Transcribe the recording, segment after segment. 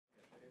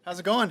How's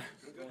it going?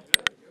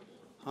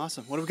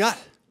 Awesome. What do we got?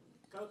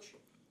 Coach,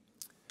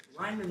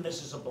 lineman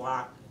misses a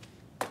block,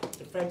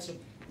 defensive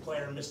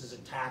player misses a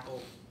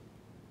tackle,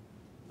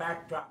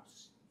 back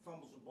drops,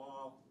 fumbles the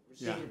ball,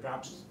 receiver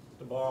drops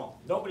the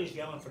ball. Nobody's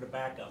yelling for the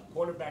backup.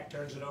 Quarterback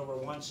turns it over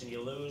once and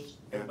you lose.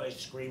 Everybody's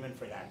screaming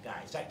for that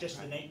guy. Is that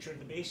just the nature of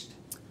the beast?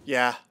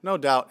 Yeah, no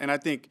doubt. And I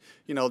think,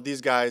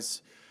 these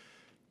guys,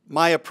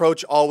 my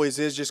approach always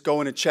is just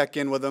going and check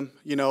in with them,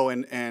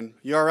 and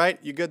you all right?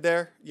 You good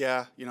there?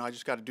 Yeah, I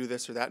just got to do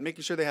this or that.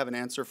 Making sure they have an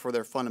answer for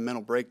their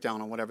fundamental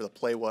breakdown on whatever the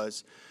play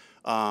was.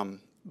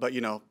 But,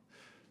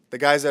 the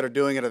guys that are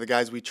doing it are the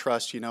guys we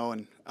trust,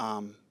 and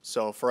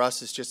so for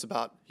us, it's just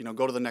about,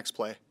 go to the next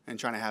play and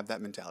trying to have that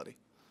mentality.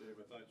 Dave,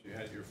 I thought you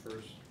had your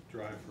first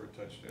drive for a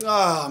touchdown.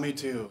 Oh, me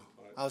too.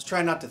 I was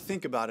trying not to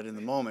think about it in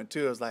the moment,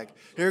 too. I was like,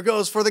 here it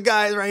goes for the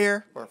guys right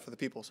here, or for the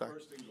people, sorry.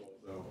 First and goal,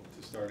 though,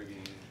 to start a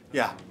game.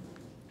 Yeah.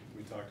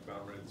 We talked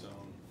about red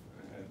zone,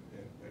 and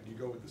you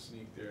go with the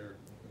sneak there.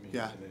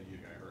 Yeah. And then you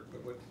got hurt.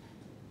 But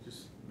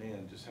just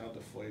how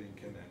deflating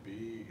can that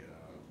be?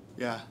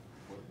 Yeah.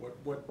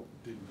 What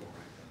didn't go right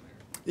down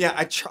there?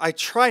 Yeah, I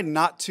try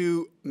not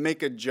to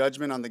make a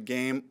judgment on the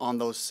game on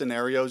those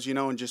scenarios,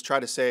 and just try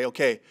to say,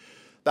 okay,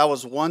 that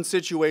was one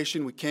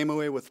situation. We came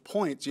away with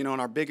points, and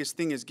our biggest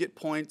thing is get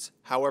points,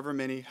 however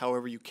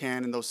you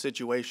can in those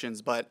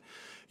situations. But,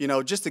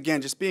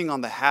 just being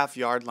on the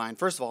half-yard line,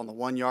 first of all, on the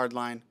 1 yard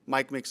line,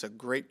 Mike makes a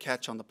great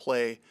catch on the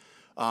play.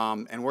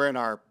 And we're in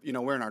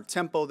our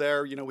tempo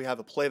there. We have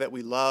a play that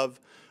we love.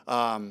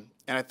 And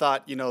I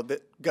thought,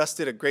 that Gus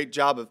did a great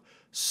job of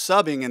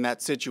subbing in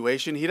that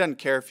situation. He doesn't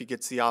care if he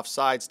gets the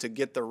offsides to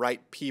get the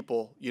right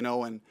people,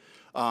 and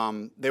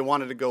they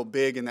wanted to go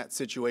big in that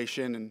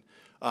situation. And,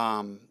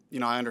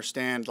 I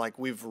understand,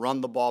 we've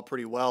run the ball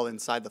pretty well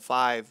inside the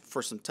 5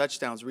 for some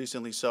touchdowns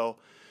recently. So,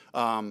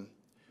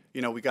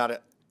 we got an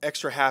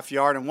extra half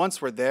yard. And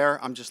once we're there,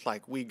 I'm just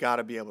like, we got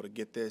to be able to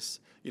get this,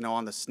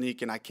 on the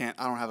sneak. And I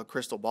don't have a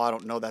crystal ball. I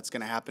don't know that's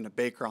going to happen to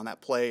Baker on that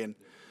play. And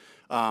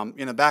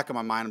in the back of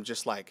my mind, I'm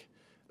just like,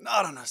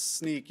 not on a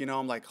sneak,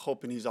 I'm like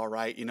hoping he's all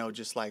right,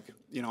 just like,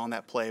 on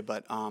that play.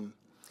 But,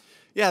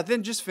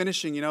 then just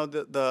finishing,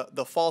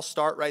 the false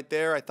start right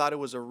there, I thought it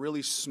was a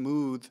really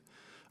smooth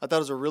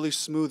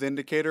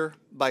indicator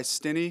by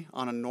Stinney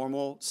on a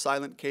normal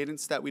silent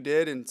cadence that we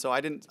did. And so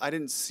I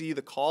didn't see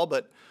the call,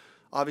 but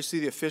obviously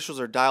the officials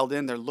are dialed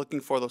in. They're looking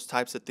for those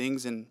types of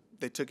things, and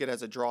they took it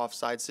as a draw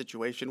offside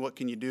situation. What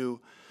can you do?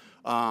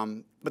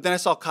 But then I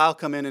saw Kyle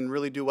come in and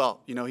really do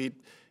well.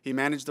 He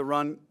managed the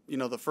run,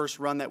 the first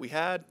run that we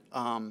had,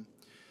 and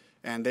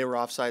they were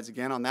offsides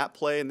again on that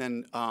play. And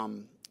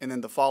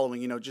then the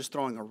following, just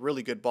throwing a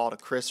really good ball to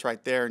Chris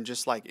right there, and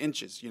just like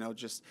inches,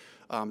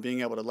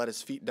 being able to let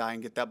his feet die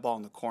and get that ball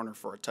in the corner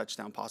for a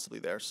touchdown possibly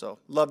there. So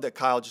love that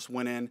Kyle just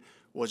went in,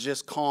 was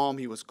just calm.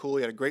 He was cool.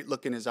 He had a great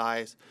look in his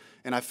eyes,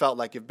 and I felt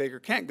like if Baker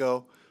can't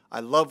go, I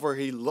love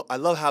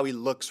how he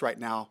looks right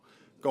now,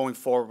 going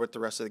forward with the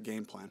rest of the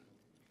game plan.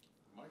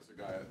 Mike's a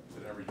guy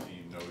that every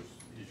team knows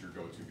he's your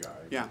go-to guy.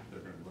 Yeah.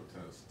 They're going to look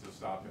to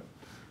stop him.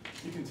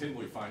 He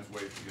continually finds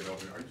ways to get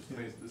open. Are you just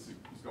amazed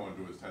he's going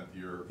to his 10th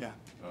year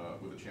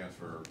with a chance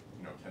for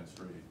 10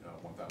 straight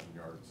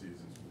 1,000-yard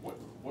seasons?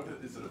 What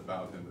is it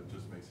about him that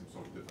just makes him so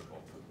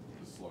difficult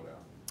to slow down?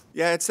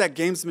 Yeah, it's that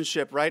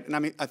gamesmanship, right?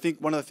 And I think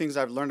one of the things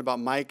I've learned about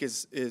Mike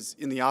is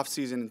in the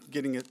offseason,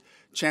 getting a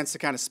chance to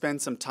kind of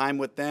spend some time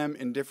with them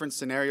in different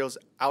scenarios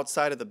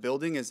outside of the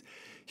building, is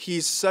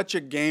he's such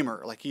a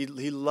gamer. Like he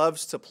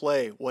loves to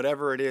play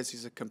whatever it is.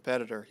 He's a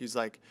competitor. He's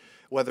like,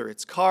 whether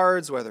it's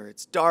cards, whether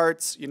it's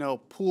darts,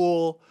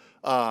 pool,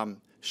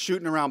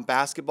 shooting around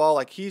basketball,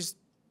 like he's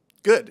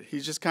good. He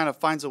just kind of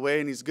finds a way,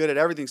 and he's good at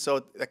everything.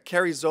 So that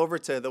carries over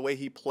to the way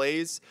he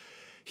plays.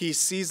 He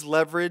sees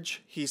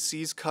leverage. He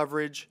sees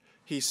coverage.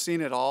 He's seen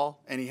it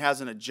all, and he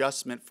has an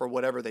adjustment for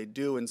whatever they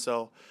do. And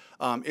so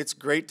it's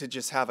great to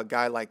just have a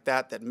guy like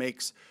that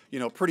makes,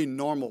 pretty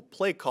normal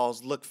play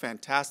calls look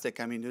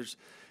fantastic. I mean, there's,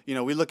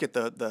 we look at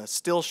the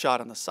still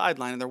shot on the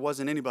sideline, and there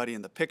wasn't anybody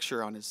in the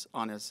picture on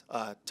his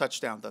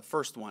touchdown, the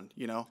first one,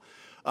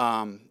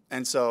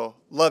 and so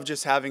love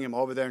just having him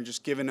over there and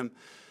just giving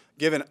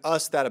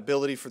us that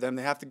ability for them.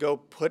 They have to go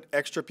put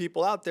extra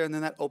people out there, and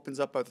then that opens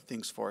up other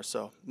things for us.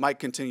 So Mike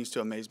continues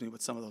to amaze me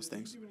with some of those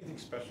things. Did he do anything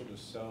special to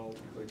sell?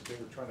 Like they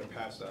were trying to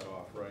pass that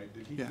off, right?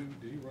 Did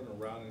he run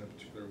around in a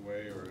particular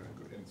way, or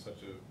in such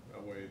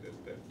a way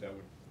that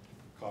would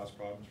cause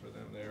problems for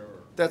them there?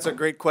 Or? That's a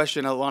great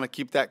question. I want to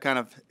keep that kind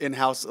of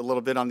in-house a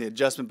little bit on the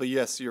adjustment, but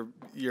yes,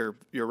 you're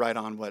right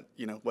on what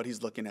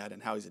he's looking at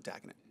and how he's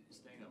attacking it.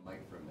 Staying on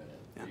Mike for a minute,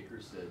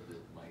 Baker said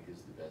that Mike is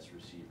the best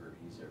receiver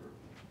he's ever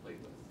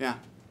played with. Yeah.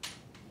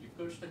 You've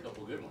coached a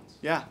couple good ones.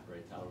 Yeah.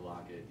 Right, Tyler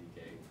Lockett,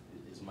 DK.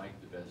 Is Mike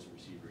the best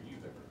receiver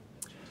you've ever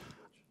had a chance to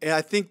coach? Yeah,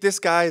 I think this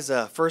guy's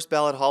a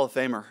first-ballot Hall of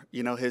Famer.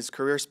 His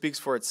career speaks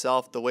for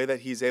itself. The way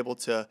that he's able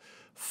to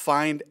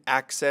find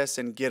access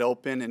and get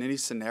open in any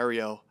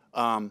scenario,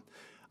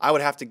 I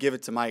would have to give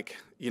it to Mike.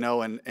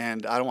 And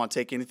I don't want to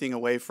take anything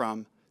away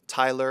from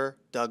Tyler,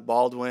 Doug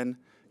Baldwin,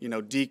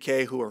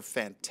 DK, who are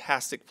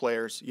fantastic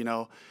players,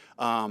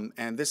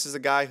 and this is a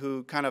guy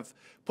who kind of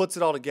puts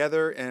it all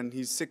together, and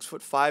he's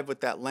 6'5"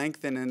 with that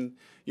length, and then,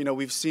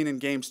 we've seen in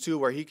games too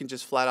where he can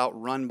just flat out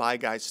run by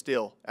guys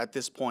still at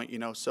this point,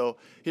 so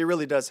he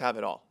really does have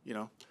it all,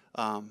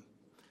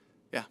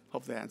 yeah,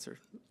 hopefully that answered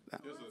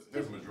that.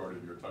 Here's the majority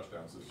of your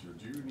touchdowns this year.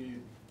 Do you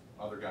need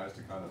other guys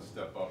to kind of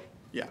step up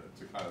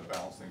to kind of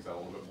balance things out a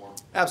little bit more?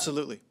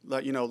 Absolutely.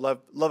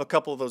 Love a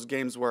couple of those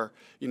games where,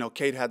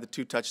 Cade had the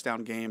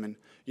 2-touchdown game, and,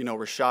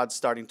 Rachaad's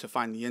starting to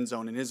find the end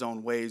zone in his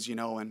own ways,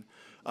 and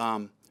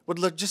would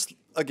love just,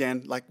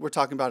 again, like we're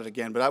talking about it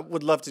again, but I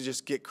would love to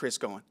just get Chris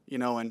going,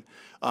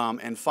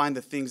 and find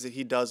the things that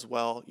he does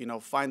well,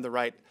 find the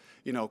right,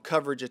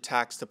 coverage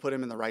attacks to put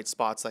him in the right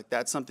spots. Like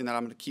that's something that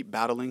I'm going to keep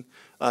battling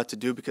to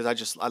do, because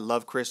I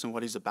love Chris and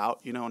what he's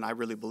about, and I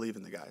really believe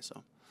in the guy,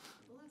 so.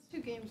 2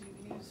 games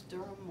you've used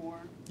Durham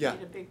more, Yeah.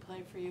 made a big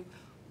play for you.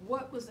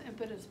 What was the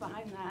impetus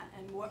behind that,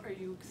 and what are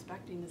you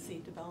expecting to see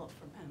develop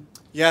from him?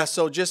 Yeah,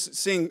 so just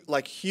seeing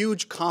like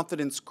huge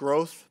confidence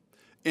growth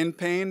in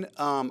Payne.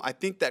 I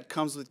think that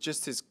comes with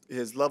just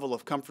his level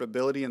of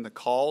comfortability in the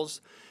calls.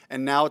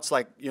 And now it's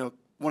like,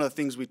 one of the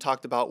things we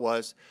talked about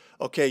was,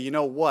 okay, you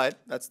know what?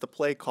 That's the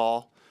play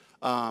call.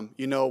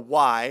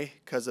 Why,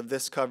 because of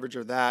this coverage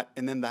or that,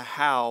 and then the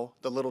how,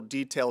 the little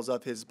details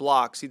of his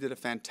blocks. He did a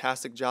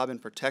fantastic job in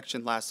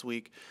protection last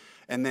week,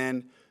 and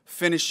then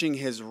finishing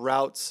his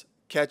routes,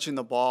 catching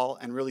the ball,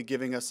 and really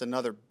giving us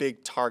another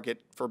big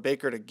target for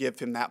Baker to give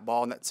him that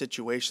ball in that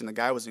situation. The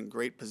guy was in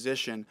great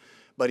position,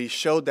 but he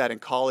showed that in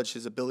college,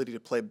 his ability to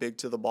play big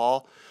to the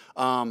ball.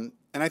 And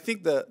I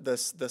think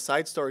the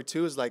side story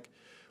too is like,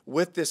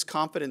 with this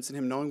confidence in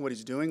him knowing what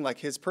he's doing, like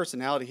his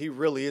personality, he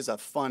really is a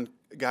fun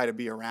guy to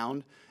be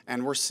around.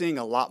 And we're seeing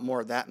a lot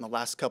more of that in the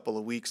last couple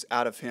of weeks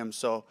out of him.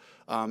 So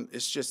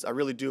it's just, I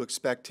really do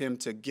expect him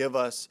to give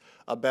us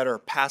a better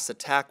pass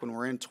attack when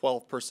we're in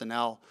 12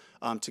 personnel,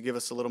 to give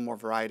us a little more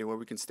variety where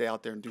we can stay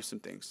out there and do some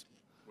things.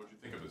 What did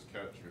you think of his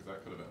catch? Because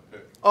that could have been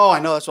a pick. Oh,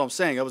 I know. That's what I'm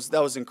saying.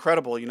 That was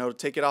incredible, to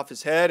take it off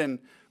his head, and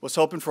was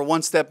hoping for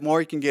one step more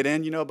he can get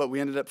in, but we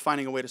ended up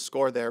finding a way to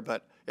score there.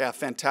 But, yeah,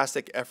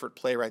 fantastic effort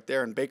play right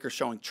there, and Baker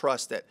showing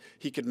trust that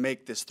he could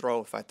make this throw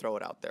if I throw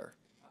it out there.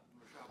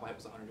 Rachaad White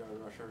was a 100-yard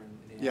rusher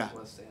in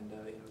Indianapolis, and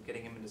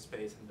getting him into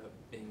space ended up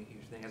being a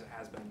huge thing, as it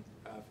has been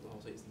for the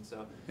whole season.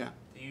 So,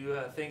 do you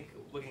think,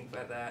 looking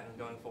at that and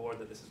going forward,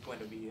 that this is going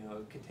to be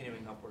a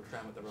continuing upward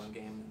trend with the run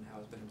game and how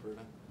it's been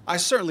improving? I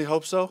certainly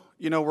hope so.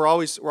 We're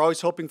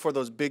always hoping for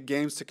those big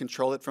games to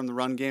control it from the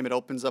run game. It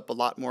opens up a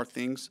lot more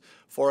things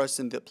for us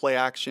in the play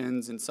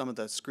actions and some of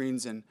the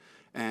screens and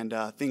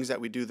things that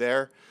we do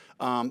there.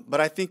 But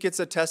I think it's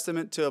a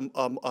testament to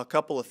a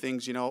couple of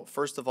things.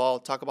 First of all,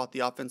 talk about the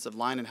offensive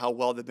line and how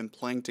well they've been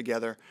playing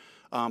together,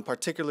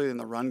 particularly in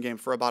the run game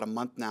for about a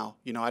month now.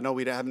 I know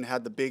we haven't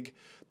had the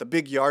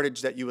big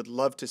yardage that you would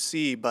love to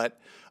see,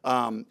 but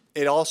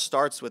it all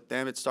starts with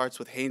them. It starts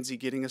with Hainsey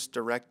getting us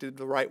directed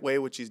the right way,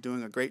 which he's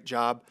doing a great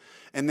job,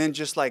 and then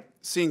just like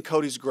seeing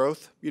Cody's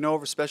growth,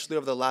 especially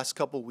over the last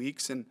couple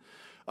weeks, and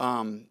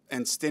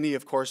Stinney,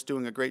 of course,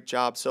 doing a great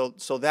job.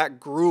 So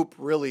that group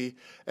really,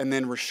 and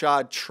then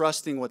Rachaad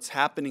trusting what's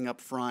happening up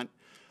front.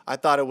 I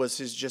thought it was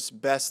his just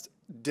best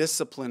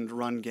disciplined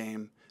run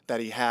game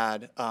that he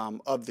had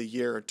of the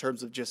year, in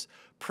terms of just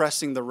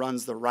pressing the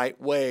runs the right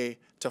way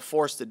to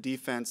force the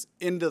defense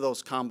into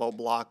those combo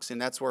blocks,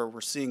 and that's where we're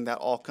seeing that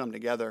all come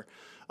together.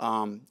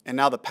 And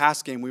now the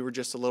pass game, we were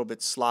just a little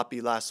bit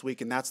sloppy last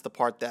week, and that's the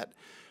part that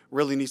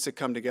really needs to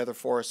come together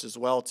for us as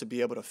well, to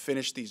be able to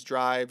finish these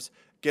drives,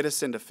 get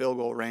us into field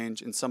goal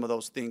range and some of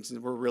those things.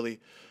 And we're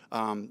really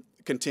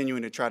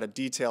continuing to try to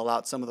detail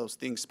out some of those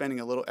things, spending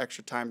a little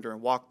extra time during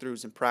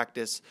walkthroughs and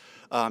practice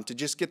to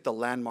just get the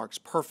landmarks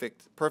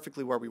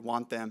perfectly where we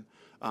want them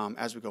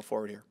as we go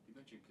forward here. You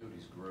mentioned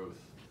Cody's growth.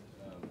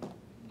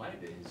 Might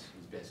have been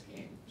his best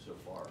game so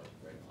far,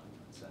 right, on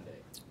Sunday.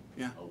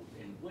 Yeah.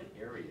 In what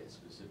area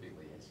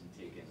specifically has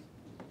he taken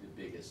the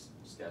biggest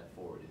step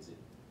forward? Is it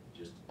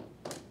just,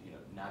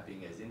 not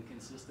being as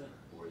inconsistent,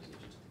 or is it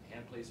just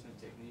hand placement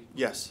technique?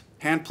 Yes,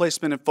 hand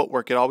placement and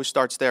footwork. It always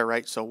starts there,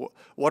 right? So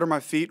what are my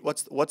feet?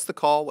 What's the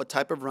call? What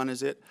type of run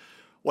is it?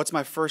 What's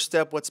my first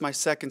step? What's my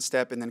second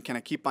step? And then can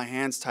I keep my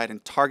hands tight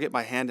and target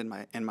my hand and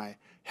my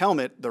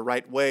helmet the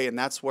right way? And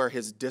that's where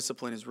his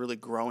discipline is really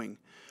growing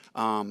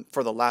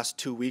for the last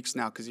 2 weeks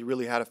now, because he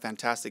really had a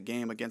fantastic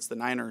game against the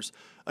Niners,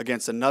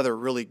 against another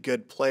really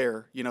good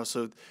player.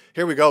 So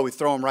here we go. We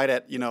throw him right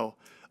at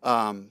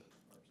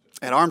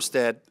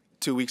Armstead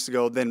 2 weeks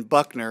ago, then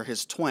Buckner,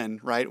 his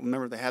twin, right?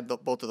 Remember, they had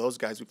both of those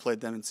guys. We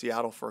played them in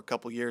Seattle for a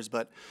couple years,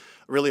 but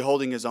really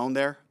holding his own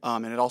there.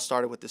 And it all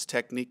started with his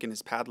technique and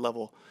his pad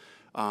level.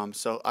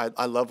 So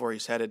I love where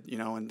he's headed,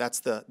 and that's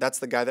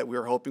the guy that we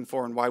were hoping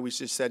for, and why we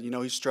just said,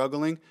 he's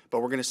struggling,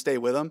 but we're going to stay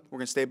with him. We're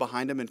going to stay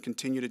behind him and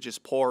continue to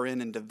just pour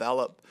in and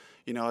develop,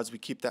 as we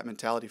keep that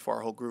mentality for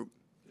our whole group.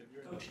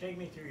 Coach, take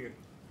me through your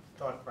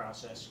thought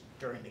process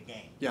during the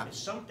game. Yeah. If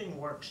something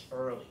works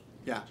early,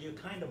 yeah, do you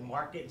kind of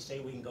mark it and say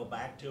we can go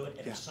back to it?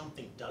 And yeah, if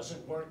something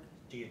doesn't work,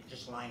 do you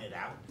just line it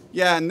out?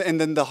 Yeah, and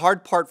then the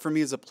hard part for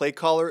me as a play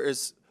caller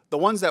is the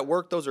ones that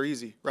work, those are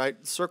easy,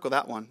 right? Circle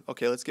that one.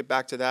 Okay, let's get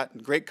back to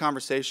that. Great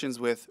conversations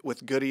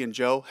with Goody and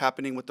Joe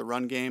happening with the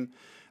run game.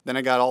 Then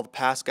I got all the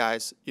pass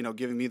guys,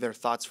 giving me their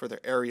thoughts for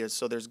their areas.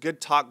 So there's good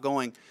talk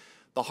going.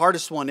 The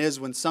hardest one is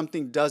when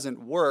something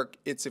doesn't work,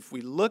 it's if we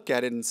look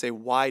at it and say,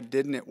 why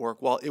didn't it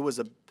work? Well,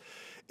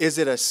 is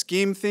it a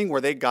scheme thing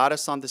where they got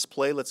us on this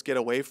play, let's get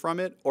away from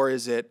it? Or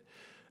is it,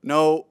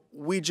 no,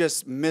 we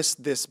just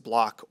missed this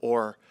block,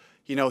 or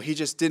he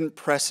just didn't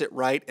press it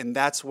right, and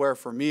that's where,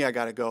 for me, I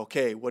got to go,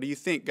 okay, what do you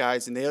think,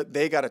 guys? And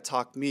they got to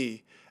talk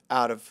me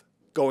out of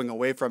going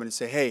away from it and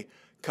say, hey,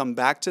 come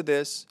back to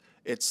this.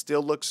 It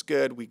still looks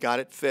good. We got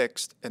it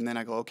fixed. And then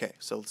I go, okay,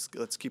 so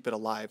let's keep it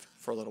alive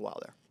for a little while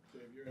there.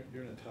 Dave,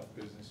 you're in a tough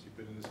business. You've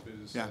been in this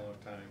business Yeah. a long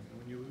time. And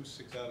when you lose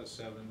 6 out of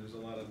 7, there's a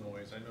lot of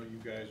noise. I know you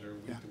guys are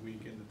week to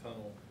week in the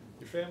tunnel.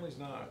 Your family's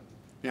not.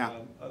 Yeah.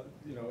 And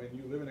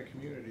you live in a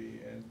community,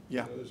 and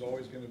there's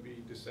always going to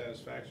be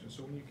dissatisfaction.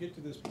 So when you get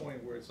to this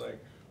point where it's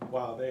like,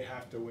 wow, they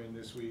have to win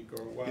this week,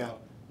 or wow,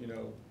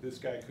 this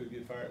guy could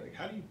get fired. Like,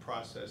 how do you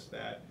process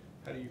that?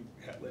 How do you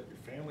let your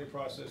family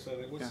process that?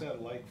 Like, what's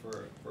that like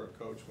for a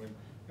coach when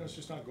it's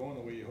just not going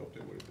the way you hoped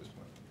it would at this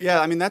point? Yeah,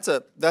 I mean that's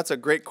a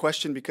great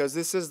question, because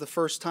this is the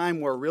first time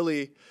where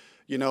really,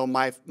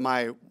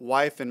 my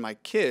wife and my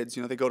kids,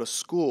 they go to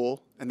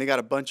school and they got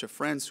a bunch of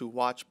friends who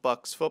watch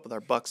Bucs football.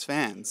 They're Bucs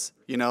fans,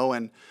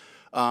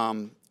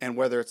 and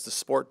whether it's the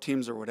sport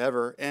teams or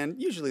whatever.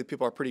 And usually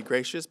people are pretty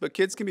gracious, but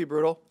kids can be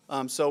brutal.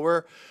 So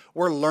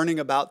we're learning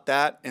about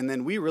that, and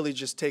then we really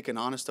just take an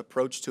honest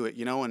approach to it,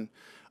 And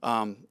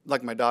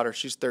like my daughter,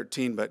 she's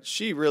 13, but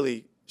she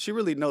really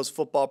knows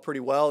football pretty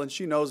well, and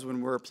she knows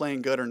when we're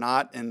playing good or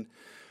not. And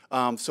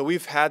so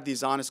we've had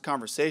these honest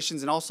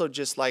conversations, and also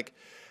just like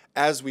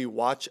as we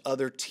watch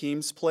other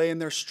teams play and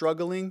they're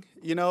struggling,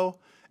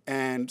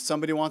 and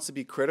somebody wants to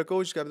be critical,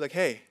 we just got to be like,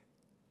 hey,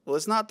 well,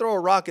 let's not throw a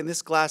rock in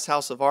this glass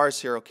house of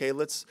ours here, okay?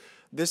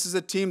 This is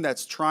a team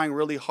that's trying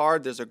really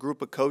hard. There's a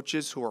group of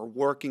coaches who are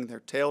working their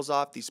tails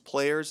off, these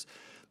players.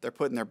 They're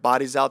putting their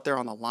bodies out there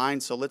on the line,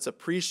 so let's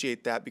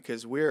appreciate that,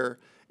 because we're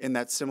in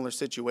that similar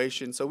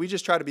situation. So we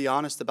just try to be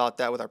honest about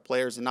that with our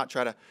players and not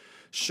try to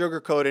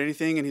sugarcoat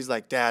anything. And he's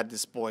like, Dad,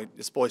 this boy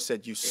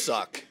said you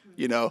suck,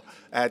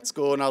 at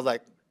school. And I was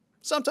like,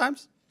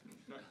 sometimes.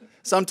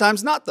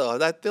 Sometimes not, though.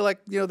 That feel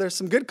like, there's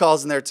some good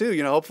calls in there too.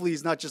 Hopefully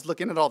he's not just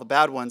looking at all the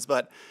bad ones.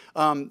 But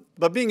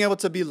being able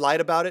to be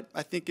light about it,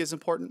 I think, is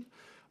important.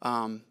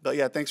 But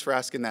yeah, thanks for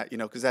asking that,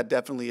 because that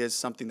definitely is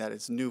something that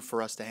is new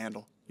for us to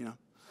handle,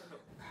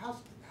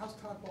 How's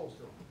Todd Bowles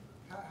doing?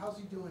 How's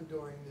he doing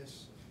during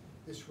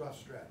this rough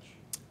stretch?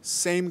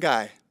 Same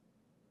guy.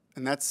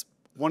 And that's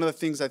one of the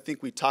things I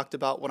think we talked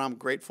about, what I'm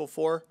grateful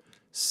for.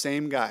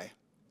 Same guy.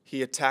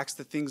 He attacks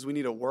the things we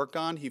need to work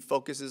on. He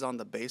focuses on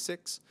the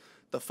basics,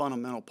 the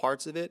fundamental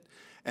parts of it.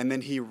 And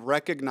then he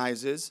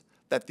recognizes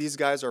that these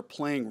guys are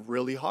playing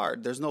really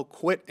hard. There's no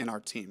quit in our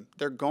team.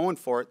 They're going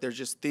for it. There's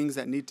just things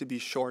that need to be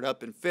shored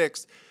up and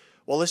fixed.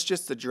 Well, let's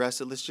just address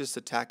it. Let's just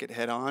attack it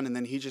head on. And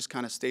then he just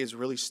kind of stays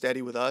really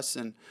steady with us.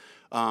 And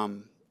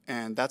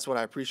that's what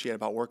I appreciate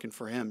about working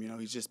for him.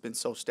 He's just been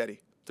so steady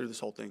through this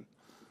whole thing.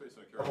 You face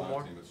a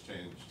Carolina team that's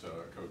changed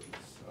coaches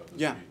this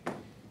Yeah. week.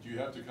 Do you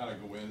have to kind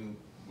of go in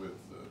with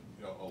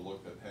a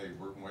look that, hey,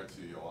 we might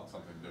see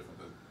something different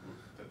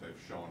that they've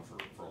shown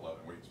for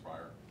 11 weeks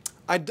prior?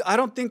 I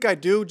don't think I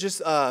do.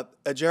 Just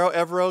Ajero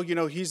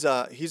Evero,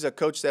 he's a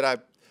coach that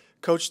I've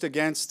coached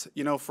against,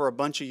 for a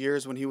bunch of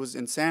years when he was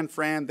in San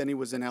Fran, then he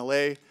was in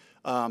L.A.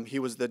 He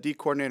was the D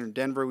coordinator in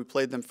Denver. We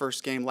played them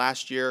first game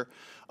last year.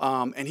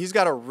 And he's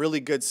got a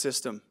really good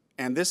system.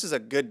 And this is a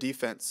good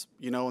defense,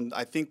 and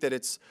I think that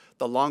it's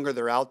the longer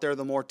they're out there,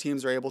 the more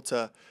teams are able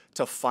to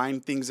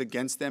find things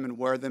against them and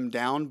wear them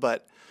down.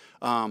 But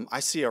I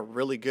see a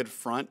really good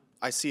front.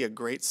 I see a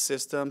great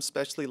system,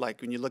 especially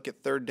like when you look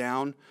at third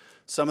down.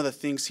 Some of the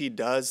things he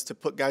does to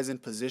put guys in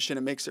position,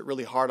 it makes it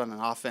really hard on an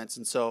offense.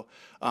 And so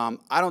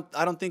I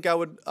don't think I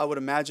would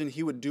imagine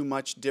he would do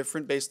much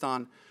different based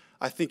on,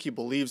 I think he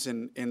believes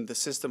in the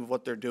system of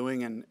what they're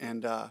doing.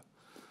 And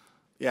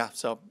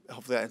so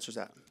hopefully that answers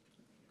that.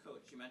 Coach,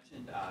 you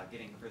mentioned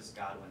getting Chris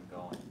Godwin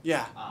going.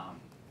 Yeah.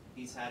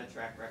 He's had a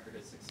track record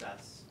of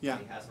success. Yeah.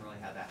 He hasn't really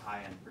had that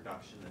high-end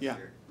production this Yeah.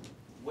 year.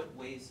 What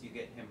ways do you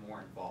get him more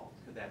involved?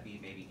 Could that be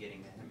maybe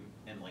getting him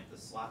in like the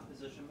slot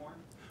position more?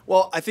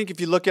 Well, I think if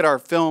you look at our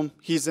film,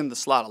 he's in the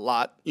slot a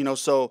lot,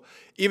 so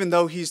even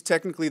though he's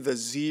technically the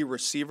Z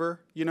receiver,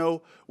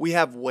 we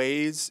have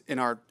ways in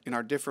our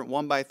different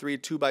 1x3,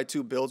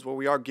 2x2 builds where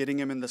we are getting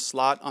him in the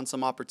slot on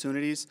some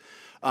opportunities.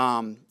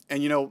 And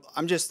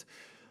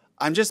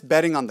I'm just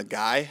betting on the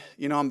guy.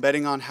 I'm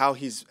betting on how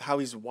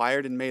he's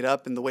wired and made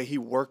up and the way he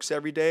works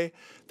every day,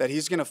 that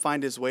he's going to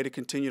find his way to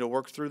continue to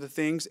work through the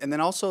things. And then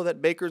also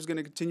that Baker's going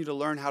to continue to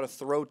learn how to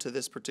throw to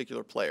this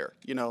particular player,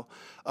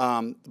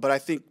 But I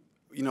think,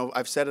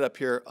 I've said it up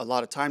here a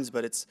lot of times,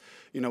 but it's,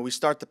 we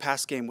start the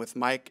pass game with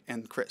Mike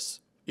and Chris,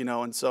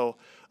 and so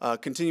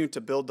continuing to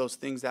build those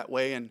things that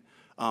way, and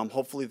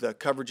hopefully the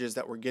coverages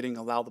that we're getting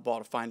allow the ball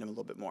to find him a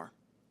little bit more.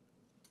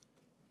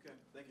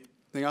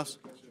 Anything else?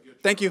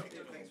 Thank you.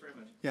 Thanks very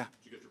much. Yeah.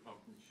 Did you get your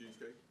pumpkin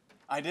cheesecake?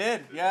 I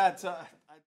did. Yeah, it's